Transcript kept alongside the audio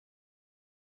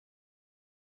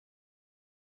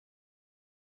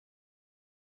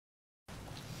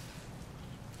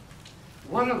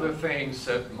One of the things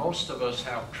that most of us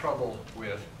have trouble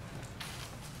with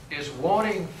is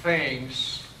wanting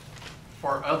things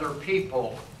for other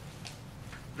people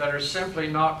that are simply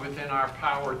not within our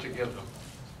power to give them.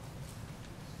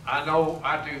 I know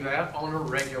I do that on a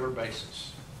regular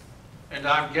basis. And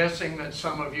I'm guessing that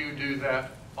some of you do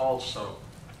that also.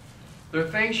 There are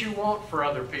things you want for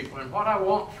other people. And what I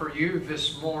want for you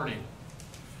this morning,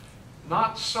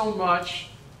 not so much,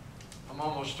 I'm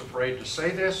almost afraid to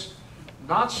say this,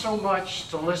 not so much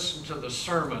to listen to the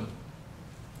sermon,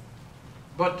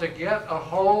 but to get a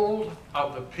hold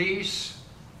of the peace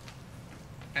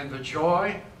and the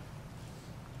joy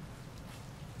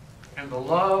and the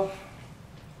love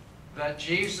that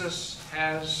Jesus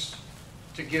has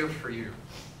to give for you.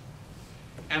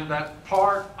 And that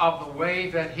part of the way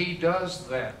that He does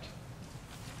that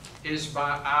is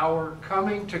by our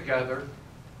coming together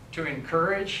to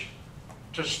encourage,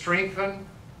 to strengthen,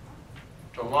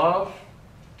 to love,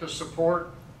 to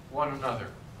support one another.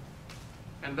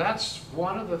 And that's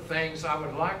one of the things I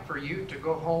would like for you to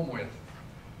go home with.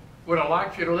 Would I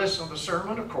like for you to listen to the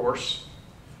sermon? Of course.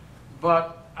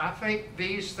 But I think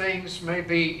these things may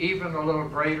be even a little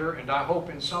greater, and I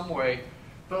hope in some way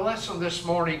the lesson this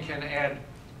morning can add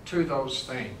to those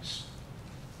things.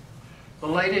 The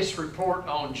latest report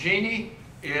on Jeannie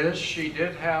is she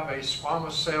did have a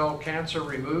squamous cell cancer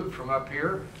removed from up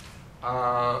here.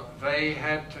 They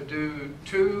had to do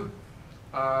 2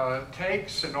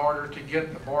 takes in order to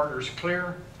get the borders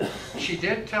clear. She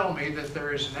did tell me that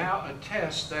there is now a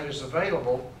test that is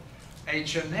available, a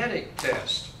genetic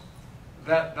test,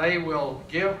 that they will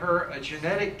give her a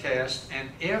genetic test, and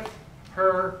if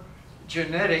her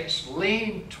genetics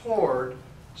lean toward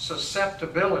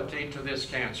susceptibility to this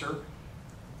cancer,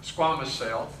 squamous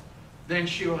cell, then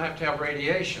she will have to have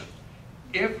radiation.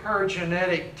 If her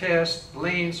genetic test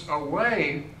leans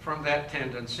away from that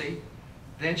tendency,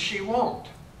 then she won't.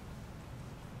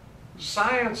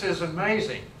 Science is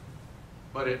amazing,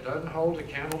 but it doesn't hold a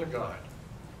candle to God.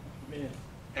 Amen.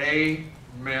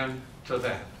 Amen to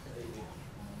that.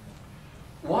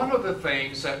 One of the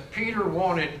things that Peter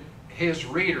wanted his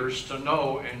readers to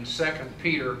know in 2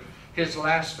 Peter, his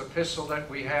last epistle that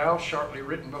we have, shortly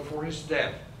written before his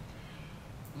death.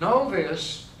 Know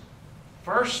this,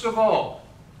 first of all.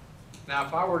 Now,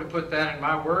 if I were to put that in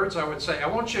my words, I would say, I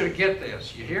want you to get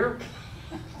this. You hear?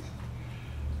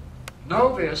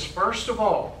 Know this, first of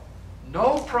all,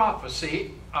 no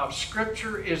prophecy of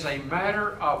Scripture is a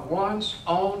matter of one's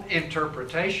own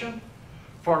interpretation,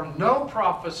 for no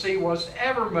prophecy was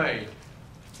ever made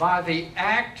by the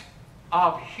act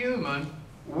of human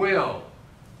will.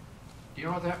 Do you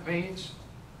know what that means?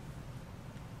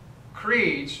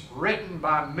 Creeds written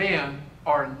by men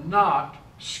are not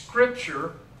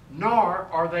Scripture, nor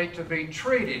are they to be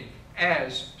treated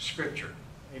as Scripture.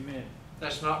 Amen.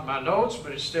 That's not in my notes,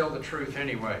 but it's still the truth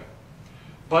anyway.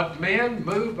 But men,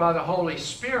 moved by the Holy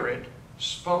Spirit,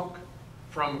 spoke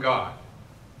from God.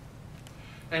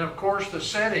 And of course, the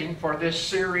setting for this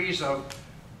series of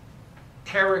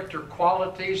character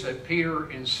qualities that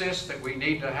Peter insists that we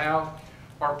need to have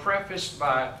are prefaced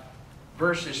by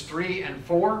verses 3 and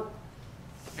 4.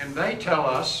 And they tell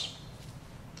us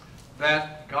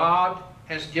that God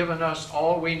has given us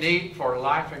all we need for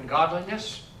life and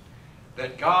godliness,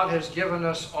 that God has given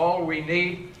us all we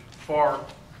need for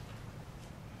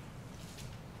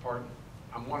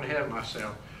I'm one ahead of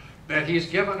myself, that He's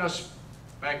given us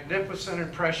magnificent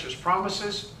and precious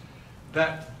promises,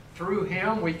 that through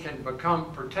Him we can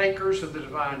become partakers of the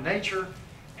divine nature,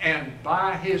 and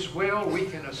by His will we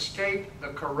can escape the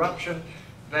corruption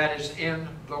that is in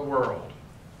the world.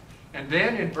 And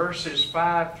then in verses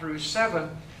 5 through 7,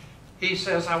 he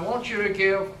says, I want you to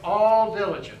give all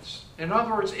diligence. In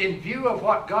other words, in view of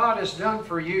what God has done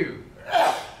for you,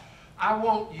 I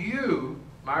want you,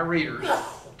 my readers,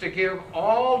 to give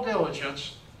all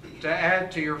diligence to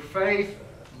add to your faith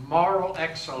moral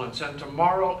excellence, and to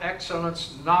moral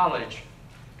excellence knowledge.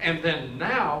 And then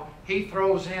now he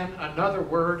throws in another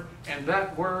word, and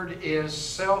that word is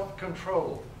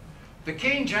self-control. The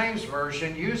King James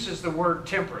Version uses the word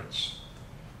temperance,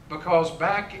 because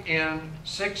back in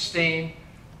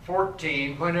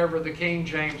 1614, whenever the King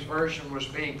James Version was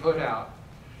being put out,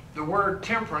 the word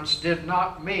temperance did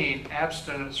not mean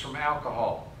abstinence from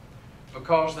alcohol,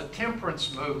 because the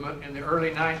temperance movement in the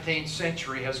early 19th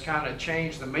century has kind of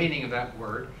changed the meaning of that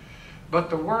word. But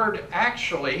the word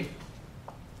actually,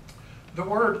 the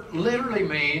word literally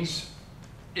means,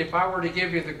 if I were to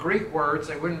give you the Greek words,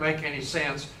 they wouldn't make any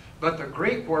sense, but the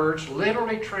Greek words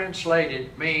literally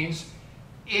translated means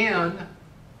in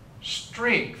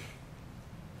strength,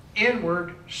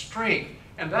 inward strength.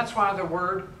 And that's why the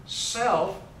word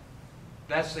self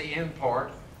That's the end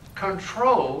part.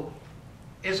 Control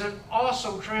is an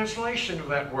awesome translation of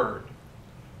that word.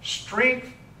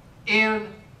 Strength in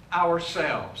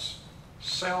ourselves.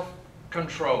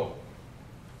 Self-control.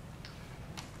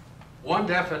 One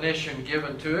definition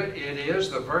given to it, it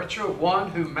is the virtue of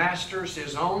one who masters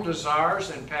his own desires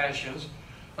and passions,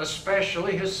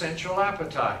 especially his sensual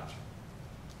appetite.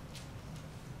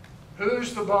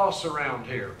 Who's the boss around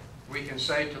here? We can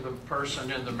say to the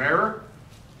person in the mirror.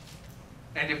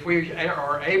 And if we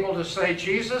are able to say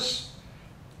Jesus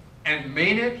and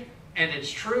mean it, and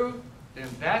it's true, then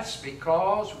that's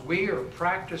because we are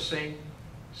practicing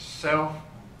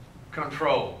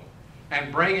self-control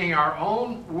and bringing our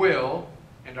own will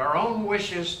and our own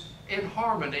wishes in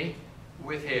harmony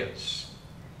with His.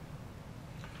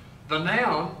 The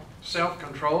noun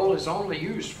self-control is only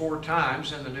used 4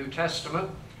 times in the New Testament.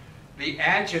 The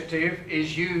adjective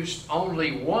is used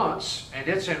only once, and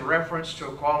it's in reference to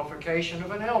a qualification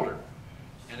of an elder.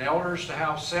 An elder is to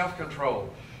have self-control.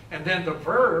 And then the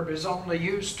verb is only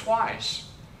used twice,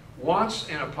 once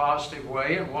in a positive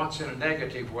way and once in a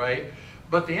negative way.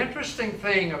 But the interesting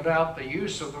thing about the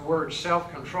use of the word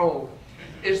self-control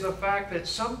is the fact that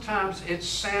sometimes it's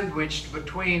sandwiched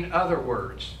between other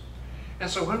words. And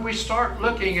so when we start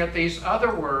looking at these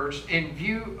other words in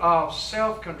view of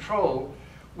self-control,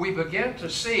 we begin to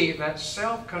see that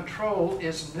self-control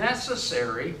is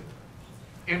necessary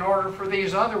in order for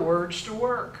these other words to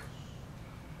work.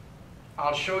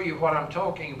 I'll show you what I'm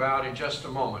talking about in just a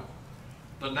moment.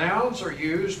 The nouns are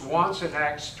used once in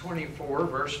Acts 24,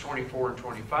 verse 24 and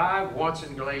 25, once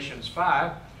in Galatians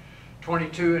 5,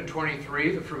 22 and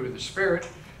 23, the fruit of the Spirit,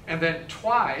 and then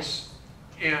twice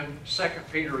in 2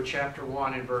 Peter chapter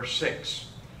 1 and verse 6.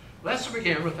 Let's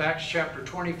begin with Acts chapter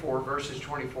 24, verses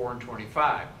 24 and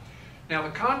 25. Now the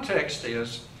context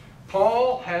is,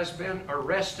 Paul has been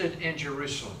arrested in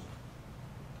Jerusalem.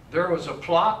 There was a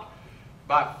plot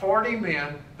by 40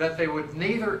 men that they would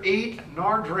neither eat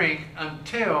nor drink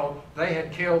until they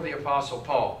had killed the Apostle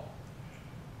Paul.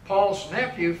 Paul's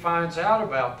nephew finds out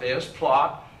about this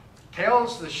plot,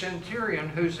 tells the centurion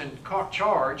who's in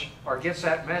charge, or gets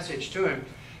that message to him,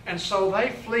 and so they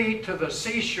flee to the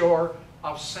seashore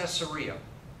of Caesarea.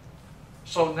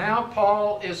 So now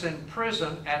Paul is in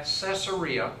prison at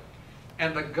Caesarea,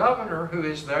 and the governor who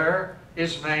is there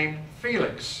is named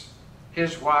Felix.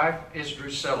 His wife is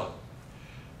Drusilla.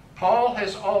 Paul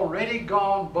has already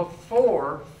gone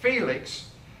before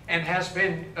Felix and has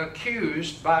been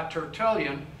accused by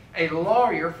Tertullian, a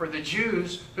lawyer for the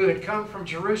Jews who had come from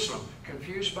Jerusalem.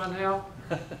 Confused by now?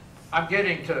 I'm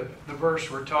getting to the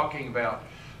verse we're talking about.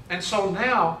 And so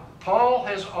now Paul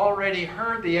has already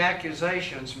heard the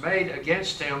accusations made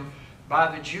against him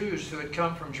by the Jews who had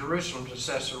come from Jerusalem to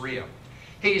Caesarea.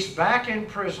 He's back in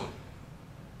prison.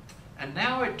 And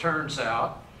now it turns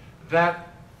out that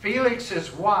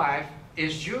Felix's wife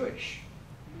is Jewish.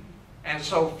 And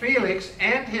so Felix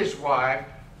and his wife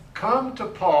come to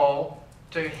Paul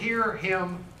to hear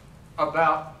him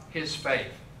about his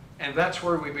faith. And that's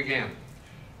where we begin.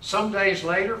 Some days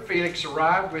later, Felix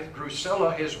arrived with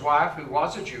Drusilla, his wife, who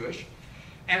was a Jewish,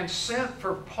 and sent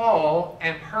for Paul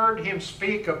and heard him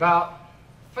speak about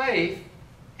faith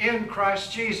in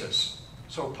Christ Jesus.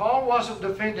 So Paul wasn't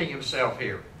defending himself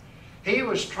here. He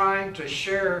was trying to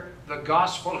share the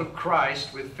gospel of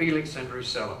Christ with Felix and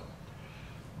Drusilla.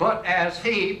 But as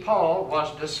Paul,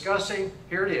 was discussing,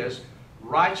 here it is,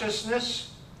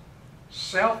 righteousness,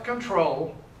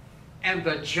 self-control, and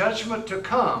the judgment to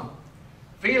come,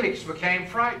 Felix became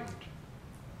frightened.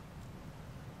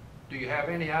 Do you have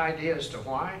any idea as to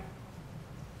why?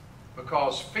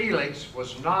 Because Felix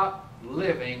was not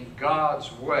living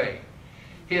God's way.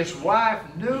 His wife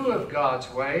knew of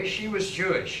God's way. She was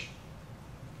Jewish.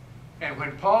 And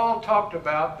when Paul talked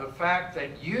about the fact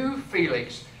that you,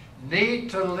 Felix,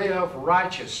 need to live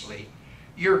righteously,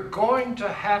 you're going to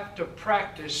have to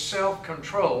practice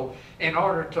self-control in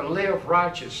order to live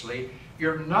righteously.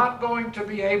 You're not going to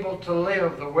be able to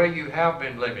live the way you have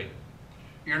been living.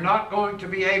 You're not going to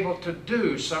be able to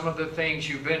do some of the things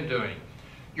you've been doing.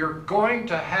 You're going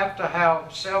to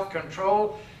have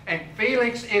self-control. And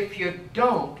Felix, if you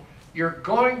don't, you're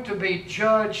going to be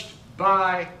judged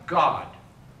by God.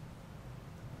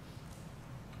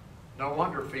 No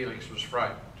wonder Felix was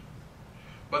frightened.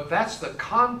 But that's the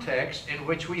context in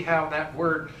which we have that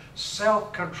word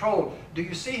self-control. Do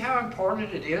you see how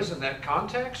important it is in that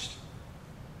context?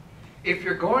 If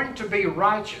you're going to be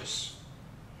righteous,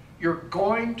 you're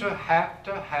going to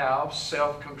have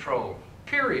self-control.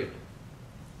 Period.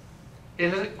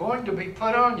 It isn't going to be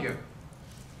put on you.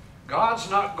 God's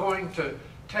not going to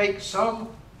take some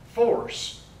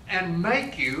force and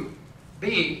make you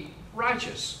be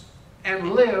righteous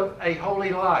and live a holy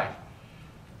life.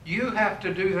 You have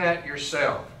to do that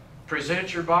yourself.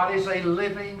 Present your bodies a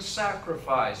living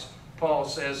sacrifice, Paul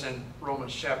says in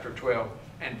Romans chapter 12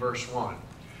 and verse 1.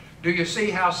 Do you see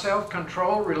how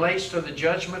self-control relates to the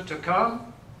judgment to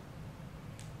come?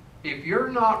 If you're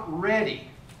not ready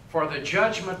for the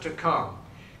judgment to come,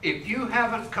 if you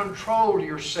haven't controlled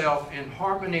yourself in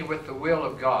harmony with the will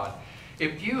of God,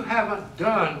 if you haven't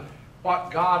done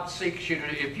what God seeks you to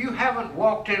do, if you haven't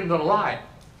walked in the light,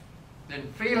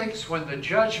 then Felix, when the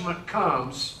judgment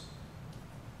comes,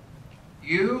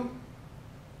 you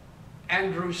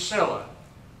and Drusilla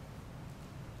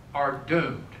are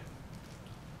doomed.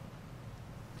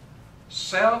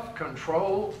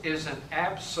 Self-control is an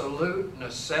absolute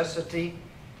necessity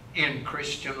in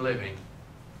Christian living,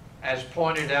 as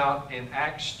pointed out in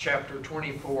Acts chapter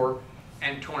 24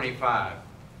 and 25.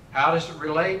 How does it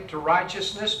relate to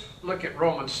righteousness? Look at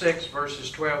Romans 6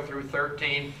 verses 12 through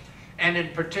 13, and in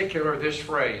particular this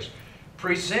phrase,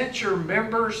 present your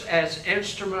members as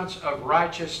instruments of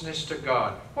righteousness to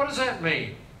God. What does that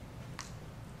mean?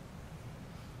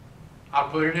 I'll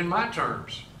put it in my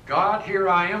terms. God, here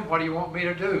I am. What do you want me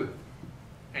to do?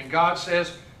 And God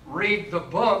says, read the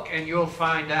book and you'll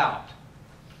find out.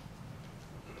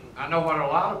 I know what a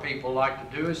lot of people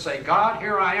like to do is say, God,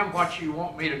 here I am. What do you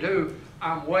want me to do?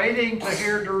 I'm waiting to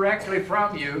hear directly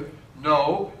from you.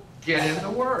 No, get in the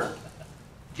Word.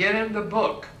 Get in the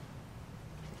book.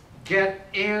 Get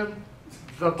in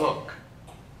the book.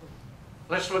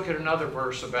 Let's look at another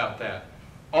verse about that.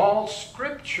 All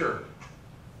Scripture.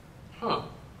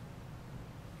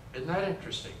 Isn't that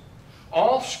interesting?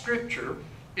 All Scripture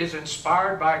is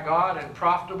inspired by God and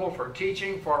profitable for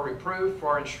teaching, for reproof,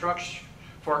 for instruction,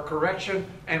 for correction,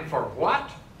 and for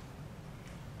what?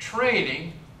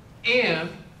 Training in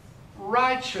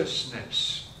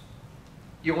righteousness.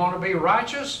 You want to be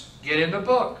righteous? Get in the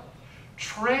book.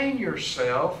 Train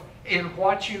yourself in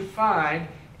what you find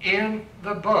in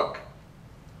the book.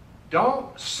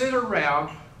 Don't sit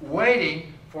around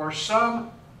waiting for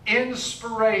some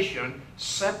inspiration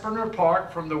separate and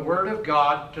apart from the Word of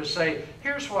God to say,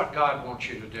 here's what God wants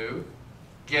you to do.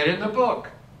 Get in the book.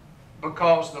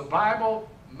 Because the Bible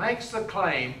makes the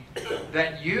claim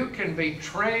that you can be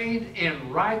trained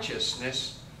in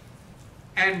righteousness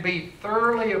and be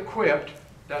thoroughly equipped,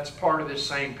 that's part of this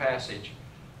same passage,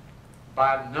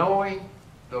 by knowing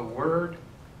the Word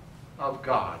of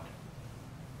God.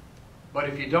 But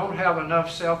if you don't have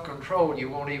enough self-control, you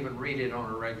won't even read it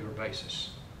on a regular basis.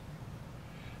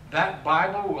 That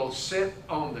Bible will sit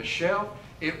on the shelf.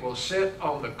 It will sit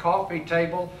on the coffee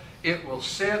table. It will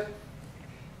sit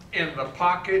in the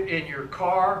pocket in your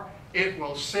car. It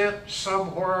will sit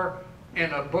somewhere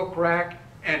in a book rack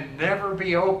and never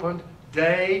be opened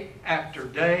day after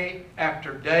day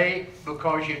after day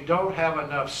because you don't have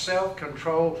enough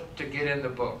self-control to get in the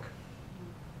book.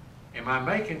 Am I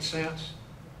making sense?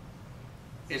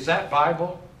 Is that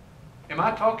Bible? Am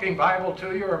I talking Bible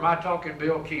to you or am I talking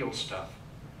Bill Keel stuff?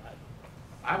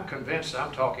 I'm convinced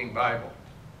I'm talking Bible.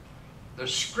 The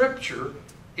Scripture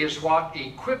is what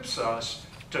equips us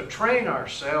to train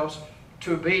ourselves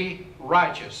to be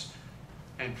righteous.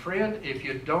 And friend, if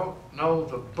you don't know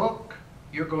the book,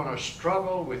 you're going to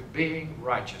struggle with being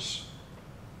righteous.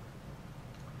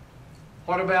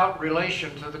 What about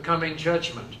relation to the coming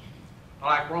judgment?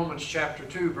 Like Romans chapter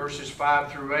 2, verses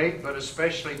 5 through 8, but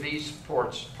especially these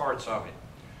parts of it.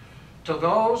 To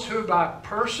those who by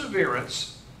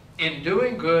perseverance in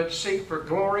doing good seek for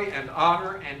glory and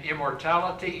honor and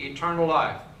immortality, eternal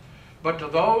life. But to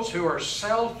those who are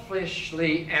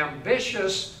selfishly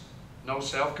ambitious, no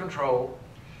self-control,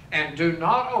 and do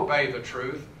not obey the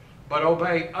truth, but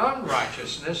obey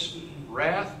unrighteousness,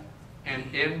 wrath,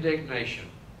 and indignation.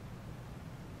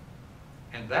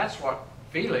 And that's what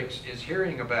Felix is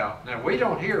hearing about. Now, we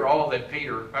don't hear all that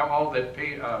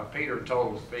Peter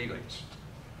told Felix.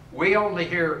 We only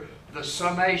hear the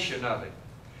summation of it.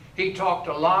 He talked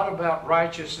a lot about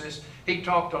righteousness. He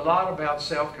talked a lot about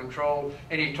self-control,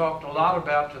 and he talked a lot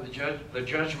about the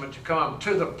judgment to come,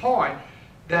 to the point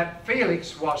that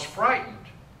Felix was frightened.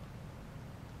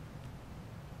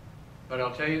 But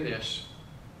I'll tell you this.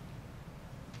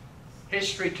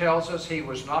 History tells us he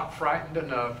was not frightened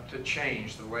enough to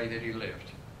change the way that he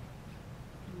lived.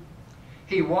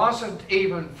 He wasn't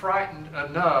even frightened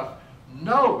enough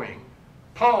knowing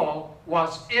Paul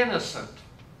was innocent,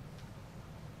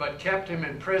 but kept him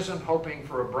in prison hoping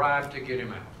for a bribe to get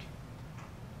him out.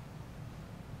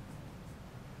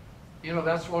 You know,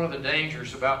 that's one of the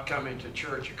dangers about coming to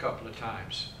church a couple of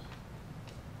times.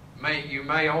 You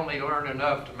may only learn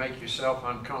enough to make yourself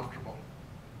uncomfortable.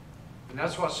 And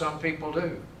that's what some people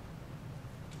do.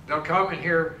 They'll come and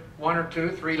hear 1 or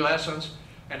 2, 3 lessons,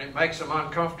 and it makes them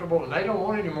uncomfortable, and they don't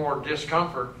want any more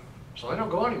discomfort, so they don't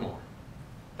go anymore.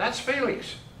 That's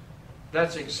Felix.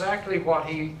 That's exactly what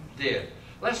he did.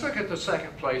 Let's look at the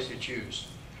second place it's used.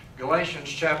 Galatians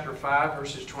chapter 5,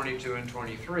 verses 22 and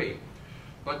 23.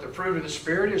 But the fruit of the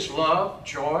Spirit is love,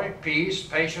 joy, peace,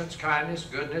 patience, kindness,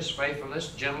 goodness,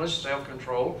 faithfulness, gentleness,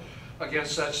 self-control.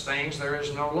 Against such things there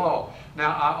is no law.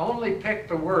 Now, I only picked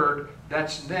the word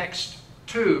that's next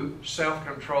to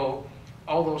self-control,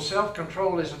 although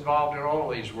self-control is involved in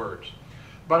all of these words.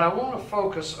 But I want to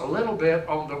focus a little bit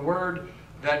on the word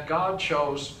that God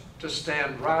chose to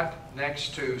stand right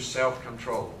next to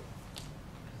self-control.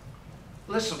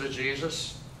 Listen to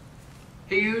Jesus.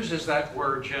 He uses that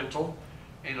word gentle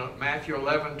in Matthew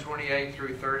 11, 28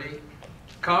 through 30.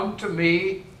 Come to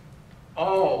me,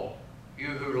 all you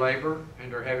who labor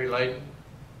and are heavy laden,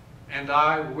 and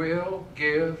I will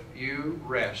give you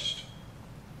rest.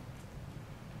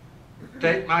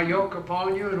 Take my yoke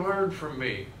upon you and learn from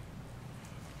me,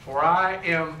 for I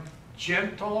am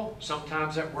gentle.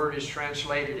 Sometimes that word is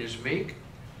translated as meek.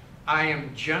 I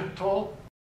am gentle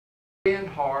in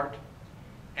heart,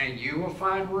 and you will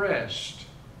find rest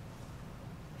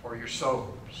for your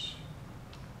souls.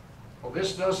 Well,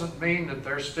 this doesn't mean that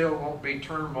there still won't be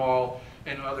turmoil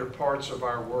in other parts of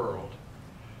our world.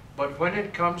 But when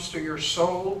it comes to your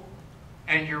soul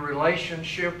and your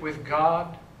relationship with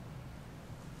God,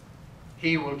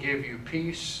 He will give you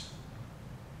peace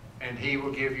and He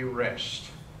will give you rest.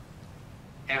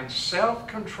 And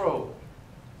self-control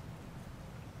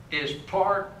is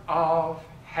part of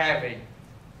having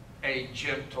a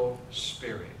gentle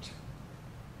spirit.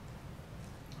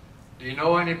 Do you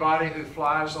know anybody who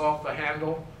flies off the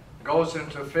handle, goes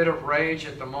into a fit of rage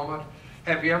at the moment?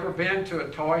 Have you ever been to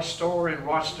a toy store and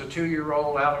watched a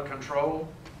 2-year-old out of control?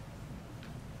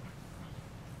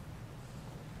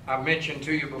 I mentioned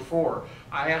to you before,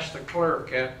 I asked the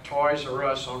clerk at Toys R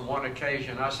Us on one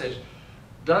occasion, I said,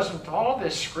 doesn't all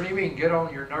this screaming get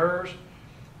on your nerves?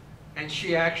 And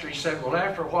she actually said, well,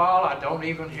 after a while, I don't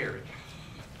even hear it.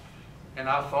 And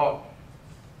I thought,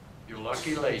 you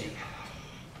lucky lady.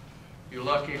 You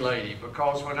lucky lady.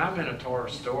 Because when I'm in a toy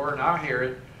store and I hear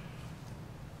it,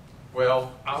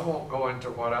 well, I won't go into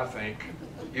what I think.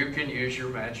 You can use your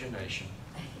imagination.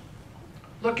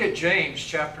 Look at James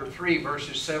chapter 3,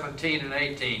 verses 17 and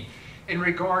 18. In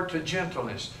regard to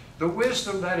gentleness, the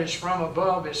wisdom that is from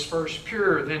above is first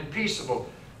pure, then peaceable,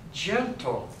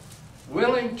 gentle,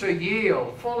 willing to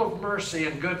yield, full of mercy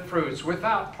and good fruits,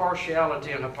 without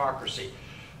partiality and hypocrisy.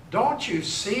 Don't you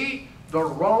see the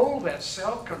role that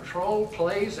self-control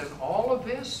plays in all of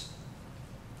this?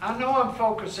 I know I'm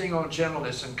focusing on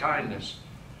gentleness and kindness,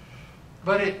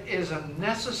 but it is a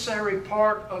necessary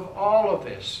part of all of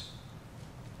this.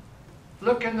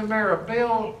 Look in the mirror.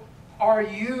 Bill, are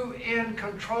you in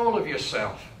control of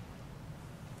yourself?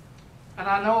 And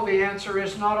I know the answer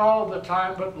is not all the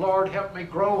time, but Lord, help me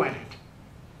grow in it.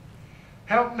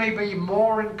 Help me be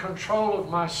more in control of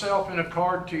myself in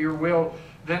accord to your will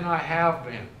than I have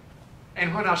been.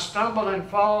 And when I stumble and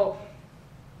fall,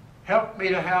 help me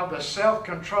to have the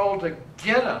self-control to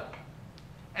get up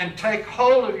and take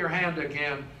hold of your hand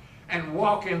again and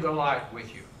walk in the light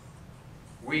with you.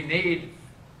 We need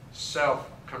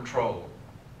self-control.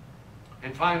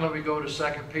 And finally, we go to 2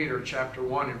 Peter chapter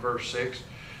 1 and verse 6.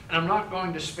 And I'm not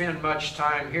going to spend much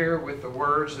time here with the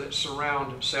words that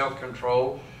surround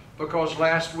self-control, because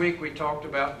last week we talked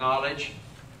about knowledge.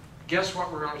 Guess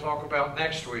what we're going to talk about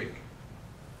next week?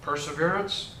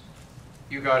 Perseverance.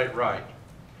 You got it right.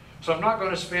 So I'm not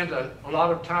going to spend a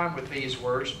lot of time with these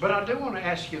words, but I do want to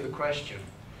ask you the question.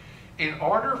 In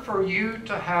order for you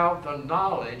to have the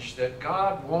knowledge that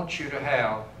God wants you to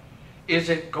have, is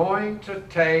it going to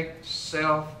take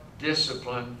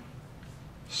self-discipline,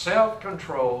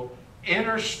 self-control,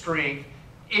 inner strength,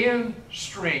 in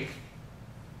strength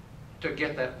to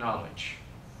get that knowledge?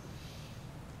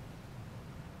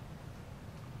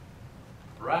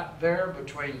 Right there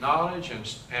between knowledge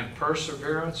and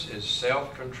perseverance is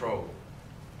self-control.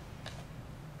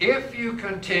 If you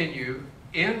continue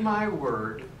in my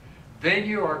word, then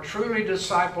you are truly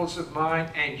disciples of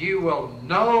mine, and you will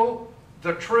know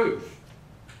the truth.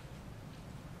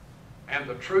 And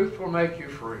the truth will make you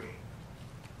free.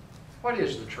 What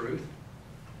is the truth?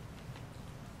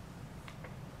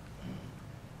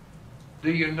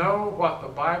 Do you know what the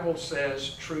Bible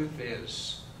says truth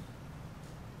is?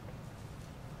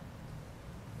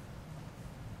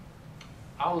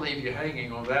 I'll leave you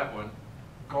hanging on that one.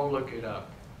 Go look it up.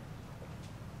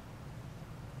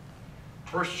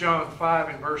 1 John 5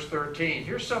 and verse 13.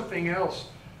 Here's something else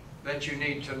that you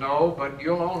need to know, but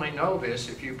you'll only know this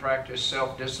if you practice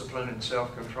self-discipline and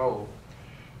self-control.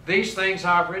 These things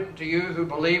I've written to you who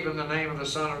believe in the name of the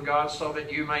Son of God, so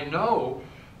that you may know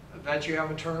that you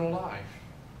have eternal life.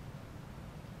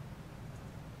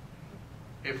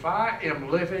 If I am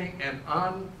living an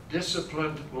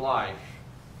undisciplined life,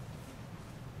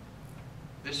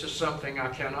 this is something I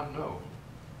cannot know.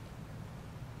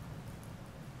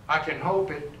 I can hope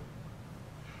it.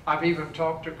 I've even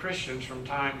talked to Christians from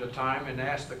time to time and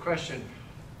asked the question,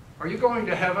 are you going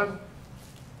to heaven?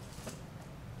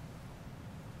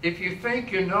 If you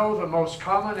think you know the most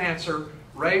common answer,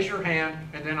 raise your hand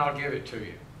and then I'll give it to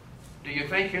you. Do you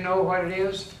think you know what it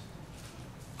is?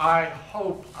 I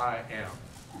hope I am.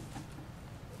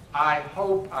 I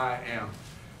hope I am.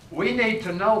 We need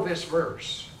to know this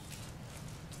verse.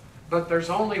 But there's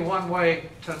only one way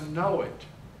to know it.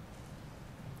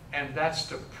 And that's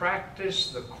to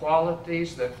practice the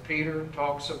qualities that Peter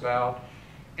talks about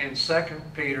in 2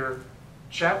 Peter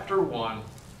chapter 1,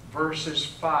 verses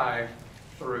 5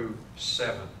 through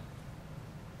 7.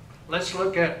 Let's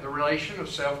look at the relation of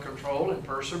self-control and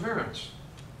perseverance.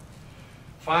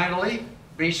 Finally,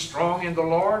 be strong in the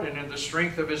Lord and in the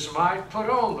strength of His might. Put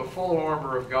on the full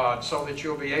armor of God so that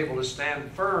you'll be able to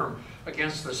stand firm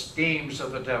against the schemes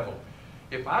of the devil.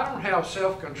 If I don't have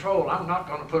self-control, I'm not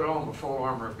going to put on the full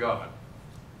armor of God.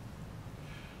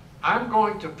 I'm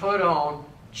going to put on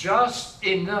just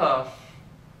enough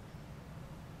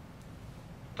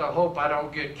to hope I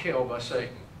don't get killed by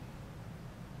Satan.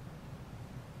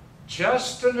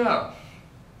 Just enough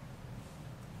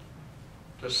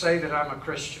to say that I'm a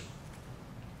Christian.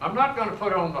 I'm not going to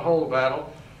put on the whole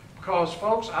battle because,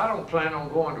 folks, I don't plan on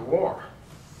going to war.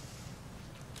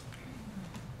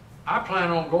 I plan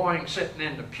on going sitting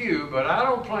in the pew, but I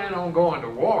don't plan on going to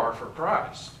war for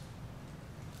Christ.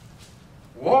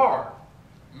 War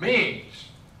means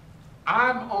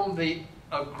I'm on the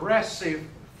aggressive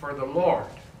for the Lord.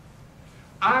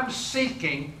 I'm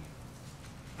seeking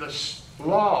the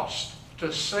lost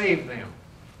to save them.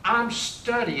 I'm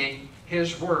studying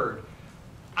His Word.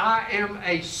 I am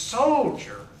a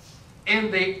soldier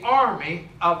in the army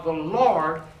of the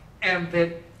Lord, and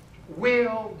that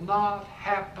will not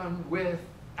happen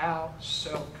without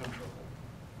self-control.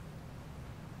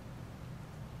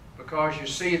 Because you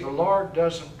see, the Lord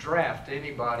doesn't draft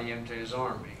anybody into His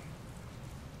army.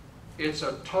 It's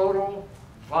a total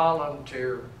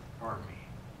volunteer army.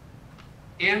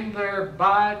 In there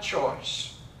by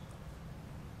choice.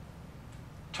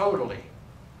 Totally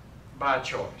by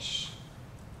choice.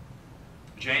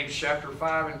 James chapter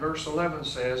 5 and verse 11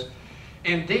 says,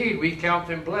 indeed, we count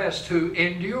them blessed who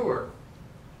endure.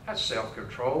 That's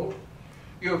self-control.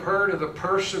 You have heard of the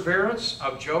perseverance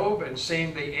of Job and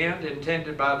seen the end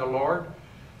intended by the Lord,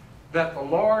 that the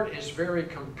Lord is very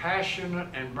compassionate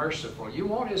and merciful. You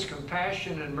want His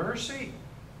compassion and mercy?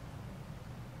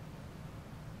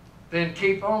 Then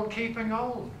keep on keeping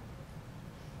on.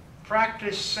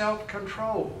 Practice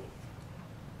self-control.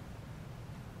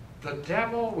 The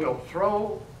devil will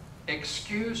throw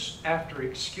excuse after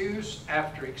excuse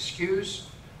after excuse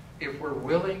if we're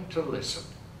willing to listen.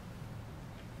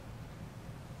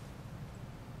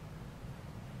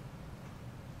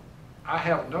 I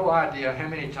have no idea how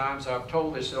many times I've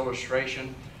told this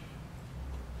illustration,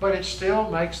 but it still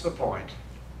makes the point.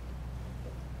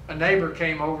 A neighbor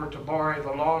came over to borrow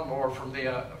the lawnmower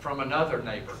from another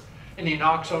neighbor, and he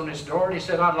knocks on his door and he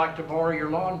said, I'd like to borrow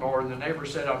your lawnmower. And the neighbor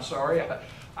said, I'm sorry,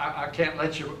 I can't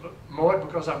let you mow it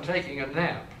because I'm taking a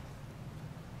nap.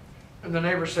 And the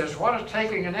neighbor says, what does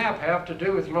taking a nap have to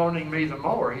do with loaning me the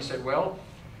mower? He said, well,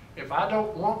 if I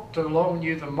don't want to loan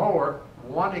you the mower,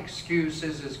 one excuse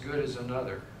is as good as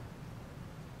another.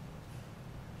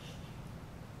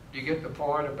 Do you get the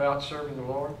point about serving the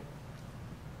Lord?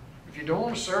 If you don't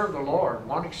want to serve the Lord,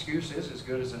 one excuse is as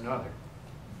good as another.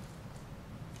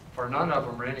 For none of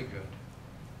them are any good.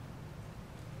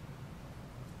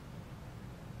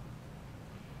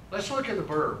 Let's look at the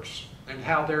verbs and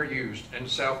how they're used in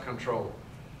self-control.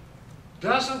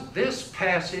 Doesn't this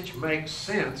passage make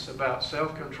sense about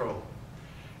self-control?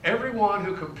 Everyone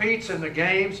who competes in the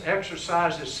games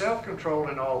exercises self-control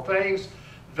in all things.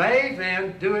 They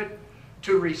then do it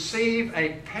to receive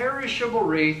a perishable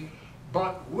wreath,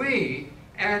 but we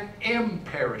an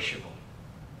imperishable.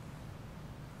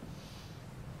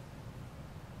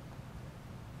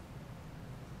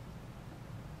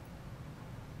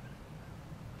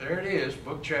 There it is,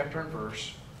 book, chapter, and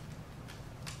verse.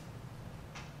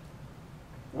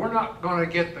 We're not going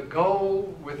to get the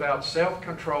goal without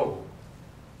self-control.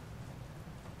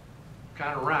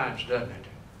 Kind of rhymes, doesn't it?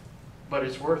 But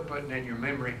it's worth putting in your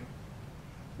memory.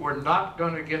 we're not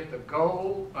going to get the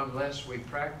goal unless we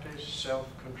practice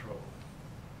self-control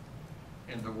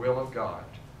in the will of God.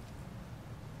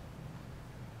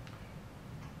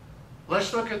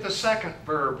 Let's look at the second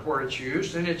verb where it's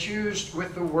used, and it's used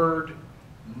with the word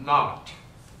not.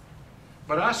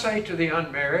 But I say to the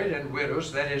unmarried and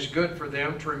widows that it is good for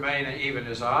them to remain even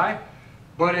as I.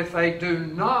 But if they do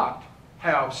not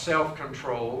have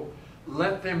self-control,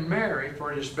 let them marry,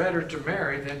 for it is better to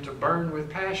marry than to burn with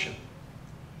passion.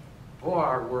 Boy,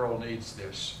 our world needs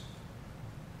this.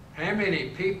 How many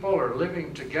people are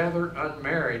living together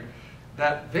unmarried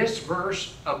that this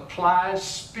verse applies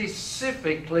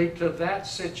specifically to that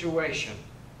situation?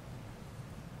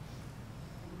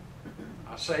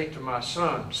 I say to my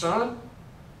son, son,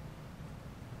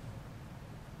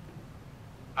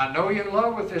 I know you're in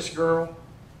love with this girl.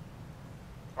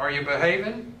 Are you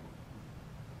behaving?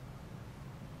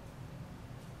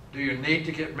 Do you need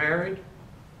to get married?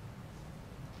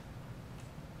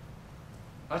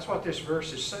 That's what this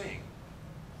verse is saying.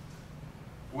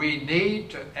 We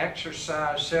need to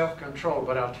exercise self-control,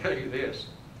 but I'll tell you this.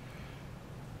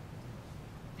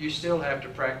 You still have to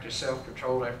practice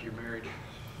self-control after you're married.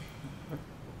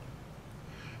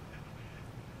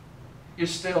 You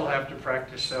still have to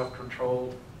practice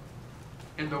self-control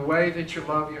in the way that you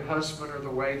love your husband, or the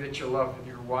way that you love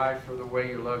your wife, or the way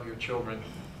you love your children.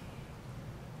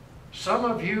 Some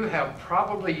of you have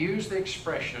probably used the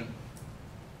expression,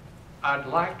 I'd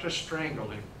like to strangle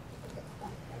him,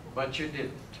 but you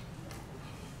didn't.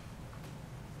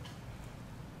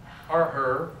 Or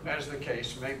her, as the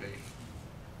case may be.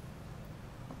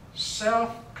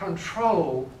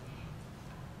 Self-control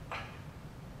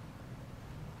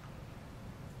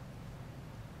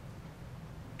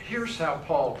here's how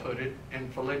Paul put it in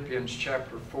Philippians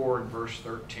chapter 4 and verse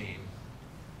 13.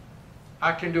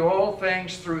 I can do all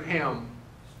things through him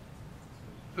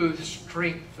who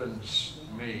strengthens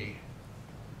me.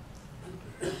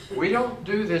 We don't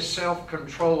do this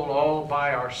self-control all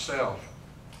by ourselves.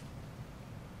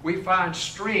 We find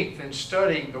strength in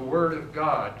studying the Word of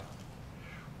God.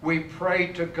 We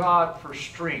pray to God for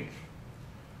strength.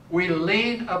 We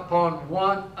lean upon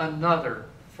one another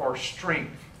for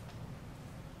strength.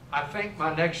 I think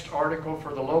my next article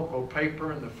for the local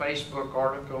paper and the Facebook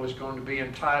article is going to be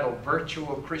entitled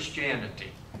Virtual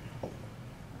Christianity.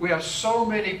 We have so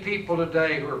many people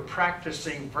today who are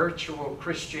practicing virtual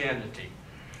Christianity.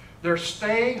 They're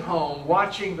staying home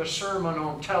watching the sermon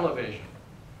on television.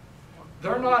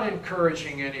 They're not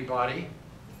encouraging anybody.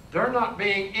 They're not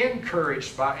being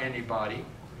encouraged by anybody.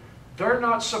 They're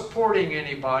not supporting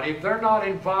anybody. They're not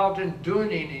involved in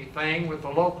doing anything with the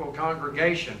local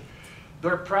congregation.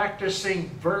 They're practicing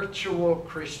virtual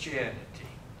Christianity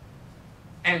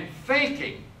and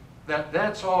thinking that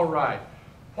that's all right.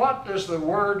 What does the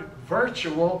word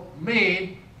virtual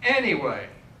mean anyway?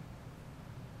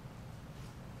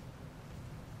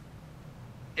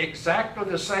 Exactly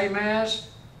the same as?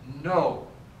 No.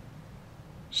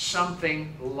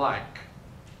 Something like.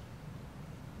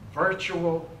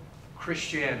 Virtual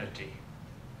Christianity.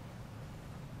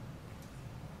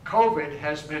 COVID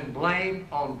has been blamed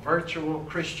on virtual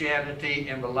Christianity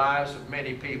in the lives of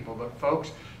many people. But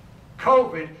folks,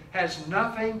 COVID has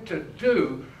nothing to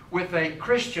do with a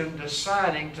Christian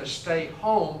deciding to stay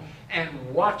home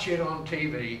and watch it on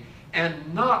TV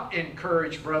and not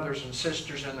encourage brothers and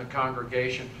sisters in the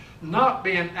congregation, not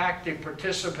be an active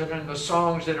participant in the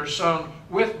songs that are sung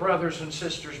with brothers and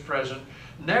sisters present,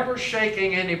 never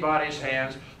shaking anybody's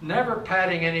hands, never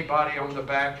patting anybody on the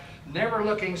back, never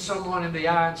looking someone in the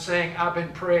eye and saying, I've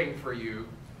been praying for you.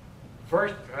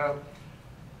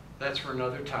 That's for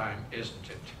another time, isn't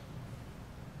it?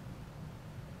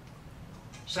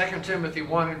 2 Timothy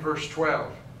 1 and verse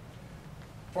 12.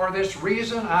 For this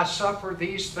reason I suffer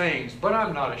these things, but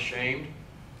I'm not ashamed.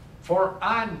 For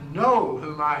I know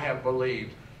whom I have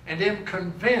believed, and am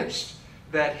convinced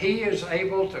that he is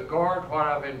able to guard what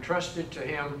I've entrusted to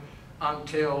him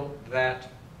until that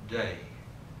day.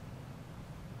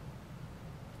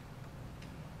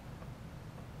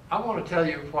 I want to tell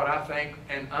you what I think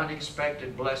an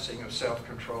unexpected blessing of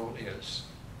self-control is.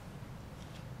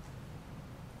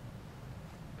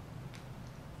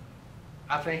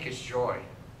 I think it's joy.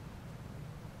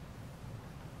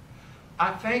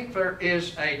 I think there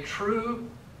is a true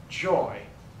joy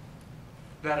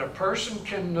that a person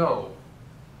can know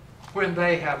when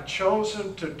they have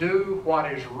chosen to do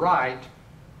what is right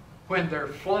when their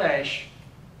flesh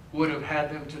would have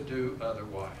had them to do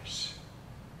otherwise.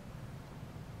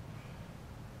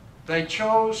 They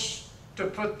chose to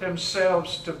put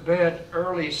themselves to bed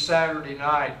early Saturday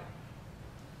night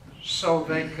so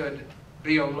they could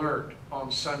be alert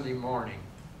on Sunday morning.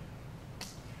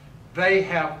 They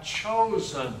have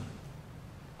chosen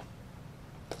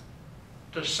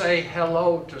to say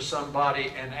hello to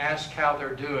somebody and ask how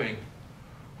they're doing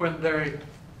when they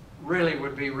really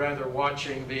would be rather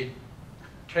watching the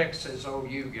Texas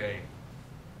OU game.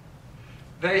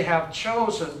 They have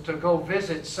chosen to go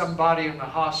visit somebody in the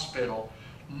hospital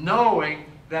knowing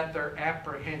that they're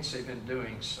apprehensive in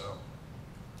doing so,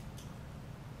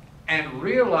 and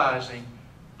realizing,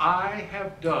 I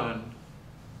have done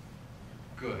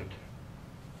good.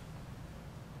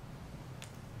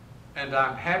 And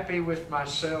I'm happy with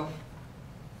myself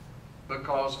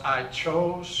because I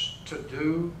chose to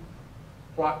do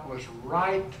what was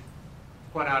right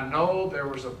when I know there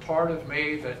was a part of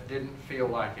me that didn't feel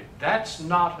like it. That's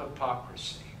not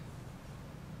hypocrisy.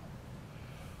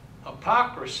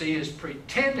 Hypocrisy is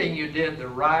pretending you did the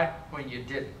right when you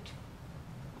didn't,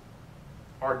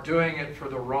 or doing it for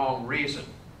the wrong reason,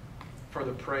 for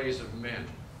the praise of men.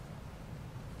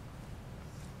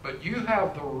 But you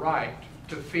have the right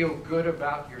to feel good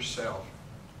about yourself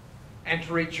and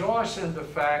to rejoice in the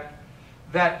fact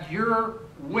that you're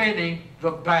winning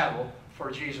the battle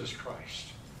for Jesus Christ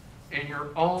in your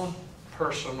own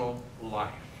personal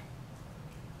life.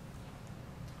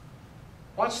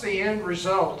 What's the end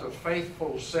result of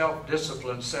faithful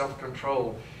self-discipline,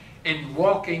 self-control, in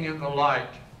walking in the light,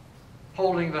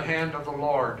 holding the hand of the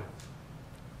Lord,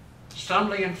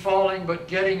 stumbling and falling but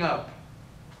getting up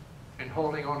and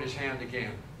holding on His hand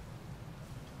again?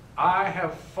 I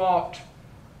have fought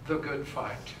the good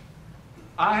fight.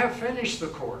 I have finished the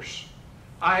course.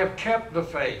 I have kept the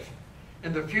faith.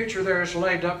 In the future there is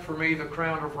laid up for me the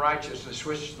crown of righteousness,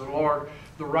 which the Lord,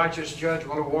 the righteous judge,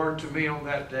 will award to me on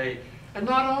that day. And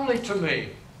not only to me,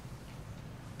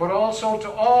 but also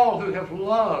to all who have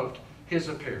loved His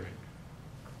appearing.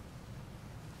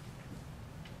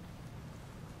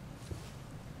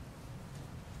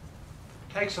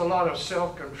 It takes a lot of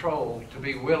self-control to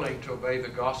be willing to obey the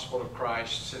gospel of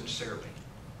Christ sincerely.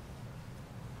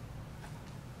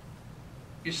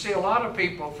 You see, a lot of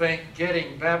people think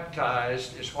getting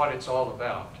baptized is what it's all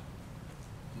about.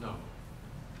 No.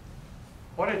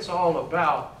 What it's all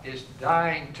about is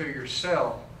dying to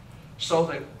yourself so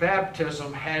that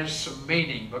baptism has some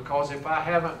meaning. Because if I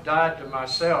haven't died to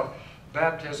myself,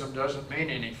 baptism doesn't mean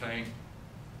anything.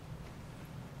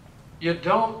 You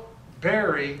don't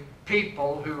bury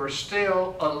people who are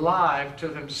still alive to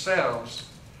themselves.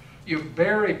 You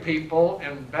bury people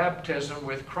in baptism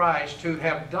with Christ who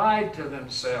have died to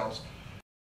themselves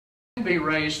and be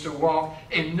raised to walk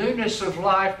in newness of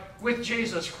life with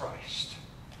Jesus Christ.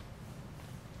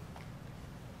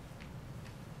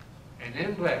 And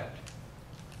in that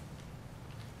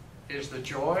is the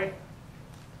joy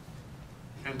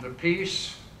and the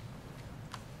peace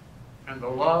and the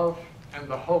love and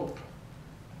the hope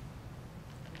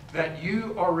that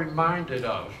you are reminded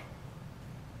of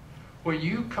when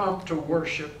you come to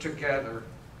worship together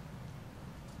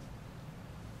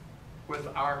with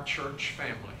our church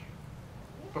family.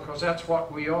 Because that's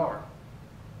what we are.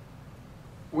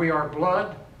 We are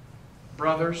blood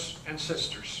brothers and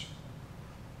sisters,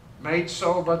 made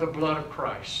so by the blood of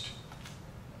Christ.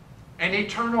 An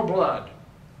eternal blood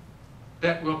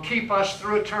that will keep us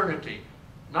through eternity.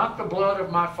 Not the blood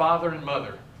of my father and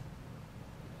mother,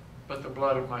 but the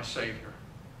blood of my Savior.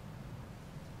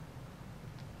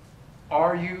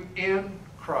 Are you in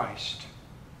Christ,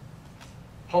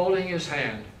 holding His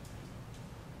hand,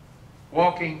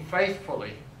 walking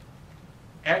faithfully,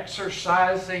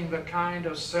 exercising the kind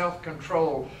of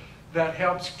self-control that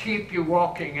helps keep you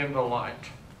walking in the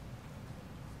light?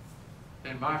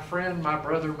 Then my friend, my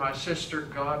brother, my sister,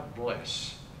 God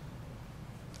bless.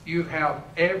 You have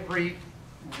every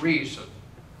reason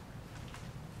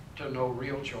to know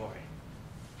real joy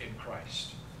in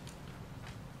Christ.